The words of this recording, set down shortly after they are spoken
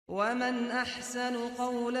ومن أحسن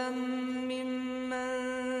قولا ممن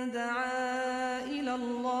دعا إلى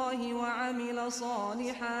الله وعمل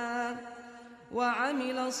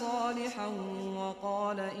صالحا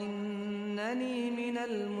وقال إنني من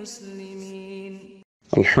المسلمين.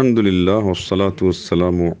 الحمد لله والصلاة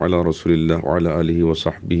والسلام على رسول الله وعلى آله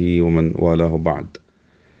وصحبه ومن والاه بعد।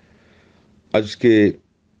 আজকে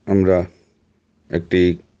আমরা একটি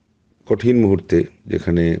কঠিন মুহূর্তে,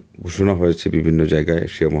 যেখানে ঘোষণা হয়েছে বিভিন্ন জায়গায়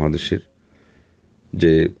এশিয়া মহাদেশের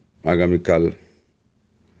যে আগামীকাল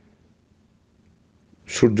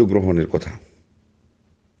সূর্যগ্রহণের কথা।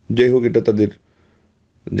 যাই হোক, এটা তাদের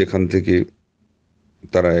যেখান থেকে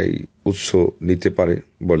তারা এই উৎস নিতে পারে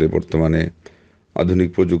বলে বর্তমানে আধুনিক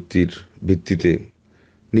প্রযুক্তির ভিত্তিতে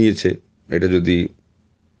নিয়েছে। এটা যদি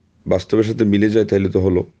বাস্তবের সাথে মিলে যায় তাহলে তো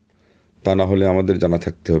হলো, তা না হলে আমাদের জানা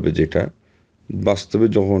থাকতে হবে যে এটা বাস্তবে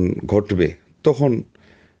যখন ঘটবে তখন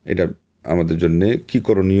এটা আমাদের জন্য কি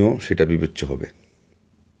করণীয় সেটা বিবেচ্য হবে।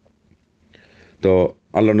 তো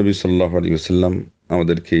আল্লাহ নবী সাল্লাল্লাহু আলাইহি ওয়াসাল্লাম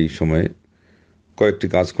আমাদেরকে এই সময়ে কয়েকটি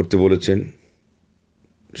কাজ করতে বলেছেন,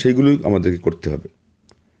 সেইগুলোই আমাদেরকে করতে হবে।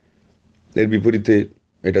 এর বিপরীতে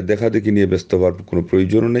এটা দেখা দেখি নিয়ে ব্যস্ত হওয়ার কোনো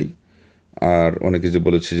প্রয়োজনও নেই। আর অনেকে যে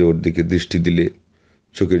বলেছে যে ওর দিকে দৃষ্টি দিলে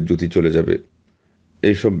চোখের জ্যোতি চলে যাবে,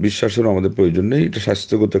 এইসব বিশ্বাসেরও আমাদের প্রয়োজন নেই। এটা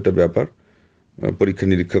স্বাস্থ্যগত একটা ব্যাপার। পরীক্ষা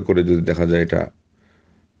নিরীক্ষা করে যদি দেখা যায় এটা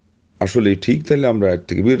আসলেই ঠিক, তাহলে আমরা এর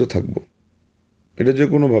থেকে বিরত থাকবো। এটা যে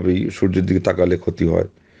কোনোভাবেই সূর্যের দিকে তাকালে ক্ষতি হয়,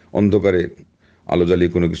 অন্ধকারে আলো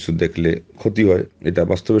জ্বালিয়ে কোনো কিছু দেখলে ক্ষতি হয়, এটা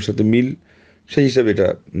বাস্তবের সাথে মিল, সেই হিসাবে এটা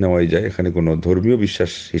নেওয়াই যায়। এখানে কোনো ধর্মীয়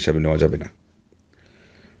বিশ্বাস হিসাবে নেওয়া যাবে না।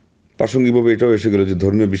 প্রাসঙ্গিকভাবে এটাও এসে গেল যে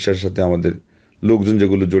ধর্মীয় বিশ্বাসের সাথে আমাদের লোকজন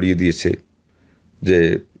যেগুলো জড়িয়ে দিয়েছে, যে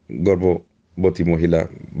গর্ভবতী মহিলা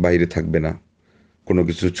বাইরে থাকবে না, কোনো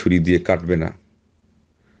কিছু ছুরি দিয়ে কাটবে না,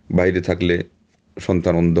 বাইরে থাকলে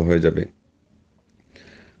সন্তান অন্ধ হয়ে যাবে,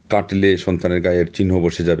 কাটলে সন্তানের গায়ের চিহ্ন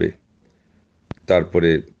বসে যাবে, তারপরে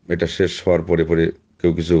এটা শেষ হওয়ার পরে পরে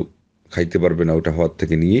কেউ কিছু খাইতে পারবে না, ওটা হওয়ার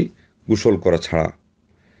থেকে নিয়ে গোসল করা ছাড়া,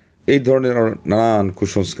 এই ধরনের নানান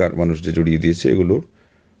কুসংস্কার মানুষ যে জড়িয়ে দিয়েছে, এগুলো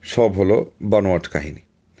সব হলো বানোয়াট কাহিনী।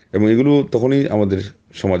 এবং এগুলো তখনই আমাদের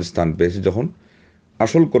সমাজে স্থান পেয়েছে যখন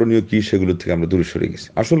আসল করণীয় কী সেগুলো থেকে আমরা দূরে সরে গেছি।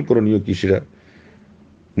 আসল করণীয় কী সেটা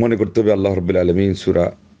মনে করতে হবে। আল্লাহ রাব্বুল আলামিন সূরা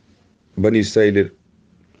বনী ইসরাঈলের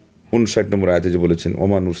 59 নম্বর আয়াতে যে বলেছেন,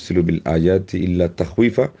 ওমা নুরসিলু বিল আয়াতি ইল্লা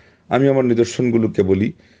তাখউইফা, আমি আমার নিদর্শনগুলোকে বলি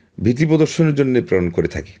ভীতি প্রদর্শনের জন্য প্রেরণ করে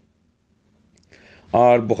থাকি।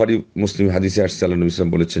 আর বুখারী মুসলিম হাদিসে আসছে, আল্লাহ নবী সাল্লাল্লাহু আলাইহি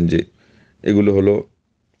ওয়াসাল্লাম বলেছেন যে এগুলো হলো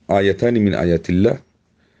আয়াতানি মিন আয়াতিল্লাহ,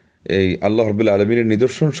 এই আল্লাহ রাব্বুল আলামিনের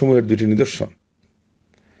নিদর্শন সমূহের দুটি নিদর্শন।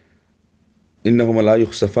 ইন্নাহুমা লা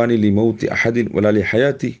ইউখসাফানি লিমাউতি আহাদিন ওয়ালা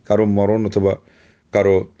লিহায়াতি, কারো মরণ অথবা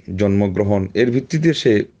কারো জন্মগ্রহণ এর ভিত্তিতে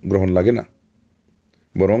সে গ্রহণ লাগে না,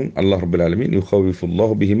 বরং আল্লাহ রাব্বুল আলামিন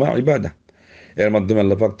ইউখাউফুল্লাহু বিহিমা ইবাদাহ, এর মাধ্যমে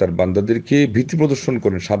আল্লাহ পাক তার বান্দাদেরকে ভীতি প্রদর্শন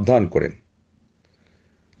করেন, সাবধান করেন।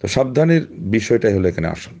 তো সাবধানের বিষয়টাই হলো এখানে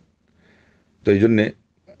আসল। তো এই জন্যে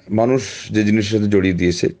মানুষ যে জিনিসের সাথে জড়িয়ে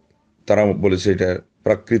দিয়েছে, তারা বলেছে এটা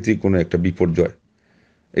প্রাকৃতিক কোনো একটা বিপর্যয়।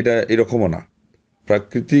 এটা এরকমও না।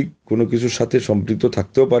 প্রাকৃতিক কোনো কিছুর সাথে সম্পৃক্ত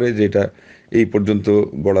থাকতেও পারে, যে এটা এই পর্যন্ত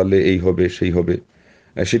গড়ালে এই হবে সেই হবে,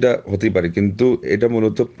 সেটা হতেই পারে, কিন্তু এটা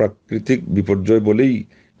মূলত প্রাকৃতিক বিপর্যয় বলেই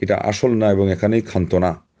এটা আসল না এবং এখানেই ক্ষান্ত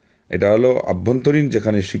না। এটা হলো আভ্যন্তরীণ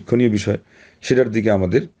যেখানে শিক্ষণীয় বিষয়, সেটার দিকে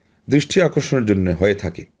আমাদের দৃষ্টি আকর্ষণের জন্য হয়ে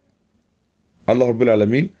থাকে। আল্লাহ রাব্বুল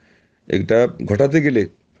আলামিন এটা ঘটাতে গেলে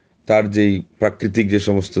তার যেই প্রাকৃতিক যে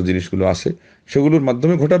সমস্ত জিনিসগুলো আছে সেগুলোর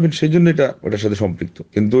মাধ্যমে ঘটাবেন, সেই জন্য এটা ওটার সাথে সম্পৃক্ত,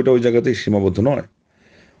 কিন্তু ওটা ওই জায়গাতেই সীমাবদ্ধ নয়।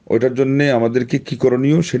 ওইটার জন্যে আমাদেরকে কী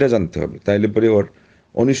করণীয় সেটা জানতে হবে, তাইলে পরে ওর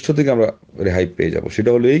অনিষ্ট থেকে আমরা রেহাই পেয়ে যাব। সেটা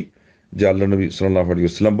হলো এই যে আল্লাহ নবী সাল্লাল্লাহু আলাইহি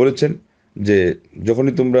ওয়াসাল্লাম বলেছেন যে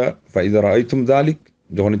যখনই তোমরা ফাইযা রাআইতুম যালিক,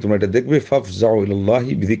 যখনই তোমরা এটা দেখবে, ফাফজাউ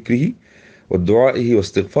ইলাল্লাহি বিযিকরিহি ওয়া দুআইহি ওয়া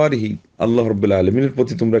ইস্তিগফারিহি, আল্লাহ রাব্বুল আলামিনের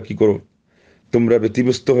প্রতি তোমরা কি করো, তোমরা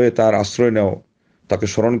ব্যতিব্যস্ত হয়ে তার আশ্রয় নাও, তাকে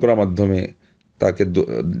স্মরণ করার মাধ্যমে, তাকে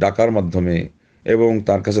ডাকার মাধ্যমে এবং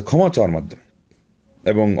তার কাছে ক্ষমা চাওয়ার মাধ্যমে।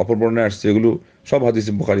 এবং অপর বর্ণনায় আসছে, এগুলো সব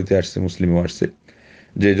হাদিসে বুখারীতে আসছে, মুসলিমেও আসছে,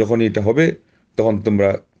 যে যখনই এটা হবে তখন তোমরা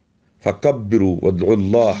ফাকাব্বিরু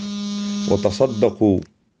ওয়াদউল্লাহ ওয়া তাসাদ্দাকু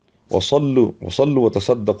ওয়া সাল্লু ওয়া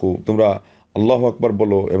তাসাদ্দাকু, তোমরা আল্লাহু আকবার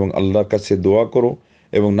বলো এবং আল্লাহর কাছে দোয়া করো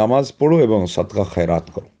এবং নামাজ পড়ো এবং সাদকা খায়রাত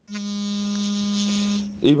করো।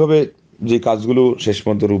 এইভাবে যে কাজগুলো শেষ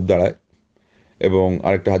পর্যন্ত রূপ দাঁড়ায়। এবং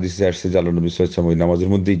আরেকটা হাদিসে আসছে যে আল্লাহ নবী সাল্লাল্লাহু আলাইহি ওয়াসাল্লাম ওই নামাজের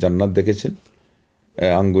মধ্যেই জান্নাত দেখেছেন,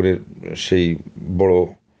 আঙ্গুরের সেই বড়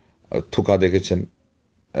থোকা দেখেছেন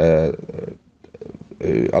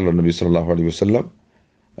আল্লাহ নবী সাল্লাল্লাহু আলাইহি ওয়াসাল্লাম,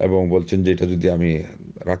 এবং বলছেন যে এটা যদি আমি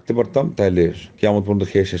রাখতে পারতাম তাহলে কিয়ামত পর্যন্ত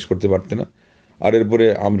খেয়ে শেষ করতে পারতে না। আর এরপরে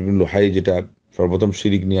আমর ইবনে লুহাই যেটা সর্বপ্রথম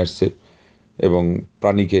শিরিক নিয়ে আসছে এবং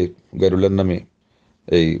প্রাণীকে গায়রুল্লাহর নামে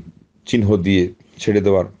এই চিহ্ন দিয়ে ছেড়ে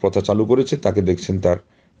দেওয়ার প্রথা চালু করেছে। তাকে দেখছেন তার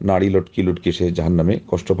নাড়ি লটকি লটকি সে জাহান্নামে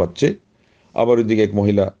কষ্ট পাচ্ছে। আবার ওইদিকে এক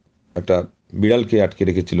মহিলা একটা বিড়ালকে আটকে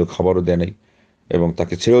রেখেছিল, খাবারও দেয় নাই এবং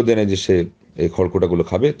তাকে ছেড়েও দেয় নাই যে সে এই খড়কুটাগুলো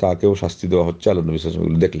খাবে, তাকেও শাস্তি দেওয়া হচ্ছে আল্লাহ নবী সাল্লাল্লাহু আলাইহি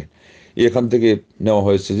ওয়াসাল্লাম দেখলে। এখান থেকে নেওয়া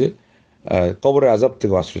হয়েছে যে কবরের আযাব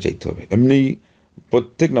থেকে আশ্রয় চাইতে হবে। এমনি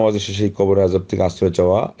প্রত্যেক নামাজের শেষে এই কবরের আযাব থেকে আশ্রয়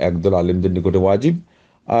চাওয়া একদল আলেমদের নিকটে ওয়াজিব,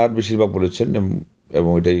 আর বেশিরভাগ বলেছেন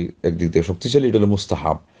এবং এটাই একদিক থেকে শক্তিশালী, এটা হলো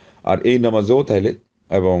মুস্তাহাব। আর এই নামাজেও তাইলে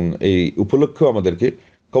এবং এই উপলক্ষেও আমাদেরকে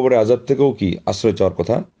কবরের আযাব থেকেও কি আশ্রয় চাওয়ার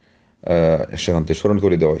কথা সেখান থেকে স্মরণ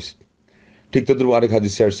করে দেওয়া হয়েছে। ঠিক তদ্রুপ আরেক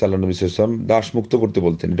হাদিসে আসছে আল্লাহ নবী সাল্লাল্লাহু আলাইহি ওয়াসাল্লাম দাস মুক্ত করতে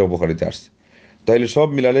বলতেন, এটা উপকারিতে আসছে। তাইলে সব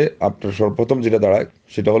মিলালে আপনার সর্বপ্রথম যেটা দাঁড়ায়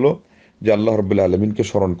সেটা হলো যে আল্লাহ রাব্বুল আলামিনকে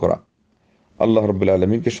স্মরণ করা, আল্লাহ রাব্বুল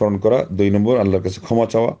আলামিনকে স্মরণ করা। 2 নম্বর আল্লাহর কাছে ক্ষমা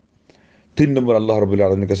চাওয়া। 3 নম্বর আল্লাহ রাব্বুল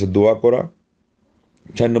আলামিনের কাছে দোয়া করা।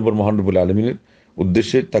 4 নম্বর মহান রব্বুল আলামিনের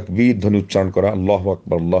উদ্দেশ্যে তাকবীর ধ্বনি উচ্চারণ করা, আল্লাহু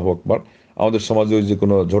আকবার আল্লাহু আকবার। আমাদের সমাজে ওই যে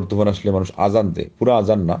কোনো ঝড় তুফান আসলে মানুষ আজান দেয়, পুরো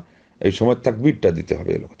আজান না, এই সময় তাকবীরটা দিতে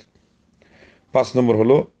হবে এই লোকদের। 5 নম্বর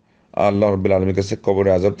হলো আল্লাহ রাব্বুল আলামিনের কাছে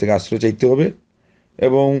কবরের আযাব থেকে আশ্রয় চাইতে হবে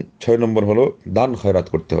এবং 6 নম্বর হলো দান খয়রাত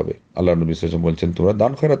করতে হবে। আল্লাহ নবী সাল্লাল্লাহু আলাইহি ওয়াসাল্লাম বলছেন তোমরা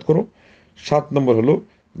দান খয়রাত করো। 7 নম্বর হলো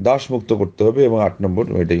দাস মুক্ত করতে হবে এবং 8 নম্বর,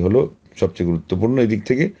 এটাই হলো সবচেয়ে গুরুত্বপূর্ণ এই দিক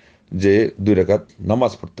থেকে, যে 2 রাকাত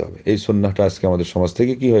নামাজ পড়তে হবে। এই সুন্নাহটা আজকে আমাদের সমাজ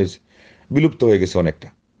থেকে কি হয়েছে, বিলুপ্ত হয়ে গেছে অনেকটা।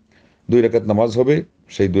 2 রাকাত নামাজ হবে,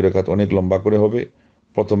 সেই 2 রাকাত অনেক লম্বা করে হবে।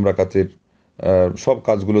 প্রথম রাকাতের সব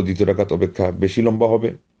কাজগুলো দ্বিতীয় রাকাত অপেক্ষা বেশি লম্বা হবে।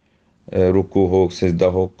 রুকু হোক, সেজদা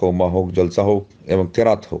হোক, কওমা হোক, জলসা হোক এবং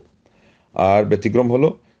কেরাত হোক। আর ব্যতিক্রম হলো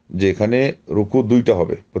যে এখানে রুকু 2টা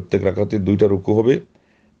হবে, প্রত্যেক রাকাতে 2টা রুকু হবে।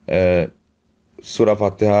 সূরা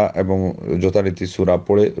ফাতিহা এবং যথারীতি সূরা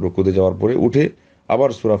পড়ে রুকুতে যাওয়ার পরে উঠে আবার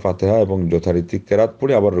সূরা ফাতিহা এবং যথারীতি কেরাত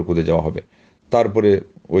পড়ে আবার রুকুতে যাওয়া হবে। তারপরে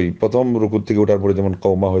ওই প্রথম রুকু থেকে ওঠার পরে যেমন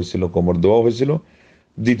কওমা হয়েছিল, কোমর দোয়া হয়েছিল,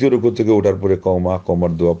 দ্বিতীয় রুকু থেকে ওঠার পরে কওমা,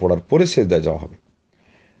 কোমর দোয়া পড়ার পরে সেজদায় যাওয়া হবে।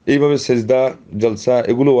 এইভাবে সেজদা, জলসা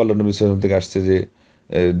এগুলো আল্লাহ নবী সাল্লাল্লাহু আলাইহি ওয়াসাল্লাম থেকে আসছে যে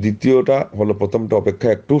দ্বিতীয়টা হলো প্রথমটা অপেক্ষা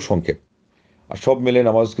একটু সংক্ষেপ। আর সব মিলে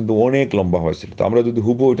নামাজ কিন্তু অনেক লম্বা হয়েছিল। তো আমরা যদি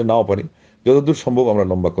হুবহু এটা নাও পারি, যতদূর সম্ভব আমরা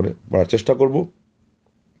লম্বা করে পড়ার চেষ্টা করব।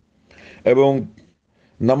 এবং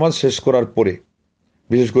নামাজ শেষ করার পরে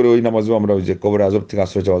বিশেষ করে ওই নামাজও আমরা ওই যে কবরের আযাব থেকে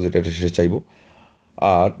আশ্রয় চাওয়া, যেটা এটা শেষে চাইবো।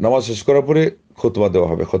 আর নামাজ শেষ করার পরে খুতবা দেওয়া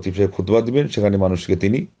হবে, খতিব সাহেব খুতবা দিবেন, সেখানে মানুষকে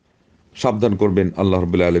তিনি সাবধান করবেন। আল্লাহ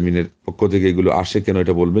রাব্বুল আলামিনের পক্ষ থেকে এগুলো আসে কেন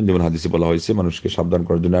এটা বলবেন, যেমন হাদিসে বলা হয়েছে মানুষকে সাবধান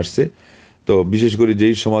করার জন্য আসছে। তো বিশেষ করে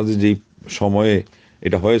যেই সমাজে যেই সময়ে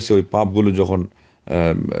এটা হয়েছে, ওই পাপগুলো যখন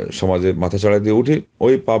সমাজে মাথা চাড়া দিয়ে উঠে,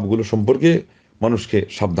 ওই পাপগুলো সম্পর্কে মানুষকে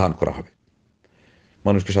সাবধান করা হবে,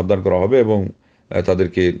 মানুষকে সাবধান করা হবে এবং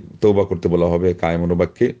তাদেরকে তওবা করতে বলা হবে কায়েম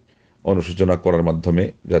অনুবাক্যে অনুশোচনা করার মাধ্যমে,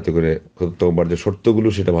 যাতে করে তওবার যে শর্তগুলো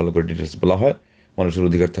সেটা ভালো করে ডিটেলস বলা হয়। মানুষের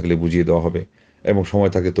অধিকার থাকলে বুঝিয়ে দেওয়া হবে এবং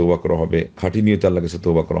সময় থাকে তওবা করা হবে, খাঁটি নিয়তে আল্লাহর কাছে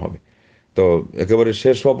তওবা করা হবে। তো একেবারে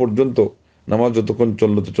শেষ হওয়া পর্যন্ত নামাজ যতক্ষণ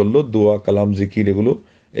চললো তো চললো, দোয়া কালাম জিকির এগুলো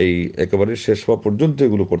এই একেবারে শেষ হওয়া পর্যন্ত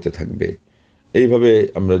এগুলো করতে থাকবে। এইভাবে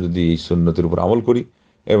আমরা যদি এই সুন্নতের উপর আমল করি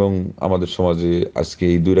এবং আমাদের সমাজে আজকে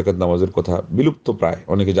এই 2 রাকাত নামাজের কথা বিলুপ্ত প্রায়,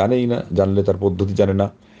 অনেকে জানেই না, জানলে তার পদ্ধতি জানে না।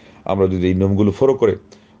 আমরা যদি এই নিয়মগুলো ফলো করে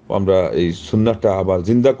আমরা এই সুন্নাহটা আবার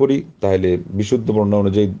জিন্দা করি, তাহলে বিশুদ্ধ বর্ণনা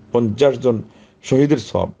অনুযায়ী 50 জন শহীদের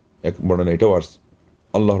সওয়াব, এক বর্ণনা এটাও আসছে,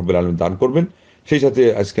 আল্লাহ রাব্বুল আলামিন দান করবেন। সেই সাথে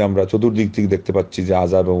আজকে আমরা চতুর্দিক থেকে দেখতে পাচ্ছি যে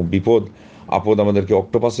আযাব এবং বিপদ আপদ আমাদেরকে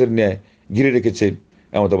অক্টোপাসের ন্যায় ঘিরে রেখেছে।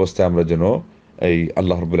 এমত অবস্থায় আমরা যেন এই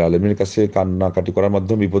আল্লাহ রাব্বুল আলামিনের কাছে কান্নাকাটি করার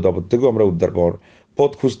মাধ্যমে বিপদ আপদ থেকেও আমরা উদ্ধার পাওয়ার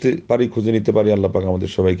পথ খুঁজতে পারি, খুঁজে নিতে পারি। আল্লাহ পাক আমাদের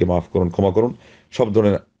সবাইকে মাফ করুন, ক্ষমা করুন। সব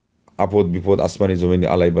ধরনের আপদ বিপদ আসমানি জমিনি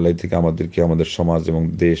আলাই বালাই থেকে আমাদেরকে, আমাদের সমাজ এবং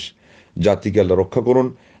দেশ জাতিকে আল্লাহ রক্ষা করুন।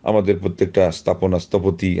 আমাদের প্রত্যেকটা স্থাপনা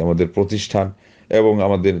স্থপতি, আমাদের প্রতিষ্ঠান এবং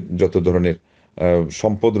আমাদের যত ধরনের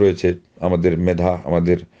সম্পদ রয়েছে, আমাদের মেধা,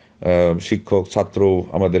 আমাদের শিক্ষক ছাত্র,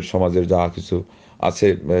 আমাদের সমাজের যা কিছু আছে,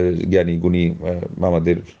 জ্ঞানী গুণী,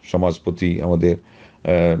 আমাদের সমাজপতি, আমাদের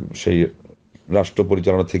সেই রাষ্ট্র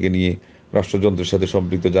পরিচালনা থেকে নিয়ে রাষ্ট্রযন্ত্রের সাথে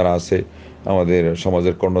সম্পৃক্ত যারা আছে, আমাদের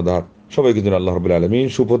সমাজের কর্ণধার, সবাইকে যেন আল্লাহ রাব্বুল আলামিন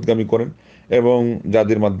সুপথগামী করেন এবং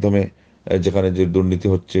যাদের মাধ্যমে যেখানে যে দুর্নীতি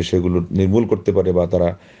হচ্ছে সেগুলো নির্মূল করতে পারে বা তারা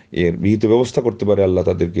এর বিহিত ব্যবস্থা করতে পারে, আল্লাহ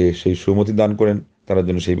তাদেরকে সেই সুমতি দান করেন, তারা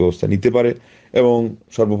যেন সেই ব্যবস্থা নিতে পারে এবং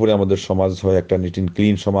সর্বোপরি আমাদের সমাজ হয় একটা নিট অ্যান্ড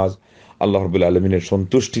ক্লিন সমাজ, আল্লাহ রাব্বুল আলামিনের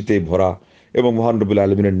সন্তুষ্টিতে ভরা এবং মহান রাব্বুল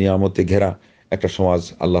আলামিনের নিয়ামতে ঘেরা একটা সমাজ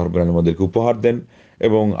আল্লাহ রাব্বুল আলামিন আমাদেরকে উপহার দেন।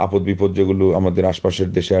 এবং আপদ বিপদ যেগুলো আমাদের আশপাশের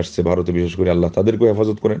দেশে আসছে, ভারতে বিশেষ করে, আল্লাহ তাদেরকেও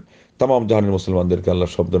হেফাজত করেন। তামাম জাহানের মুসলমানদেরকে আল্লাহ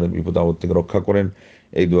সব ধরনের বিপদ আপদ থেকে রক্ষা করেন।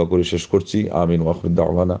 এই দোয়া করে শেষ করছি। আমিন ওয়া আখিরু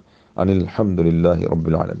দাওয়ানা আনিল হামদুলিল্লাহি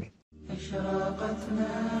রাব্বিল আলামিন।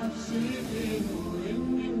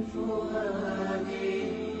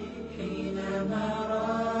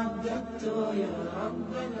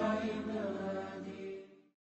 رب العباد